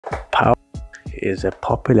Power is a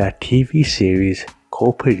popular TV series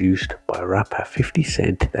co-produced by rapper 50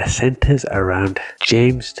 Cent that centers around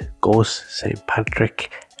James Ghost St.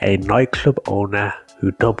 Patrick, a nightclub owner who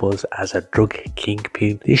doubles as a drug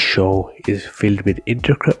kingpin. This show is filled with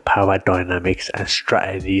intricate power dynamics and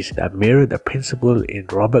strategies that mirror the principle in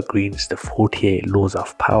Robert Greene's The 48 Laws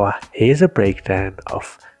of Power. Here's a breakdown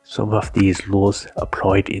of some of these laws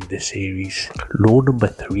applied in the series. Law number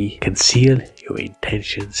 3. Conceal your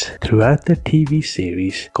intentions. Throughout the TV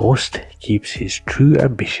series, Ghost keeps his true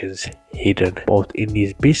ambitions hidden, both in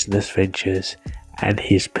his business ventures and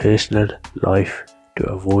his personal life, to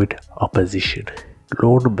avoid opposition.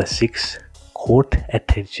 Law number 6. Court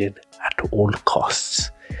attention at all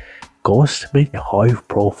costs. Ghost made a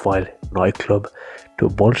high-profile nightclub to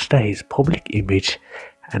bolster his public image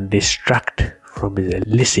and distract from his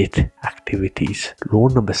illicit activities. Law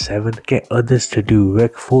number 7. Get others to do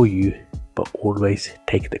work for you, but always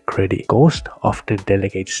take the credit. Ghost often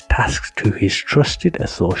delegates tasks to his trusted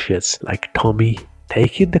associates like Tommy,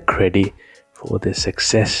 taking the credit for the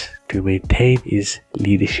success to maintain his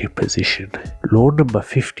leadership position. Law number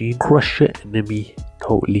 15. Crush your enemy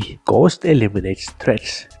totally. Ghost eliminates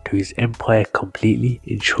threats to his empire completely,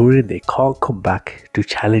 ensuring they can't come back to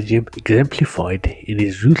challenge him, exemplified in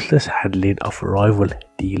his ruthless handling of rival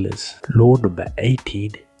dealers. Law number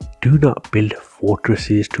 18. Do not build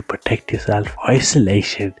fortresses to protect yourself.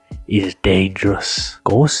 Isolation is dangerous.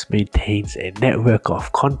 Ghost maintains a network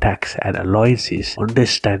of contacts and alliances,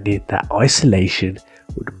 understanding that isolation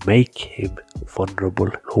would make him vulnerable.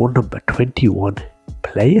 Law number 21.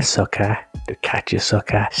 Play a sucker to catch a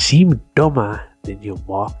sucker. Seem dumber than your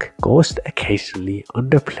mark. Ghost occasionally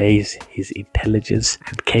underplays his intelligence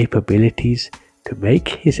and capabilities to make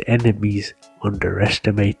his enemies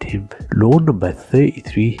underestimate him. Law number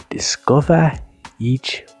 33. Discover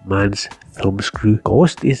each man's thumbscrew.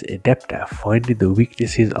 Ghost is adept at finding the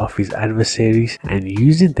weaknesses of his adversaries and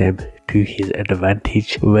using them to his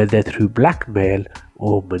advantage, whether through blackmail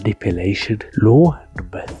or manipulation. Law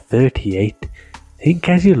number 38. Think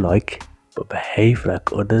as you like, but behave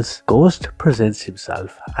like others. Ghost presents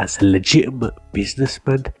himself as a legitimate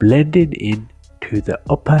businessman, blending in to the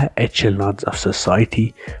upper echelons of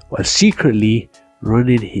society while secretly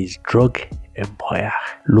running his drug empire.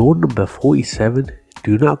 Law number 47.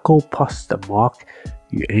 Do not go past the mark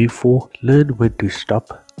you aim for. Learn when to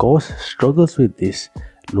stop. Ghost struggles with this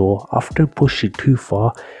law, often pushing too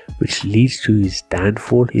far, which leads to his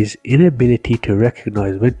downfall. His inability to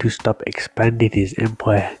recognize when to stop expanding his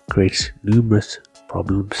empire creates numerous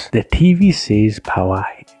problems. The TV series Power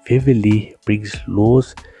vividly brings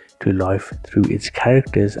laws to life through its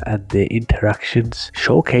characters and their interactions,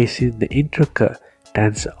 showcasing the intricate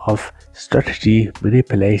dance of strategy,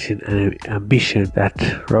 manipulation and ambition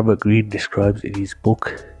that Robert Greene describes in his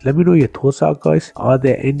book. Let me know your thoughts out, guys. Are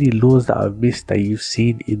there any laws that I've missed that you've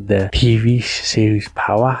seen in the TV series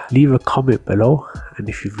Power? Leave a comment below, and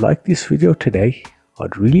if you've liked this video today,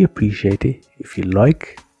 I'd really appreciate it if you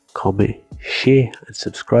like, comment, share and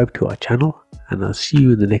subscribe to our channel, and I'll see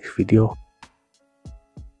you in the next video.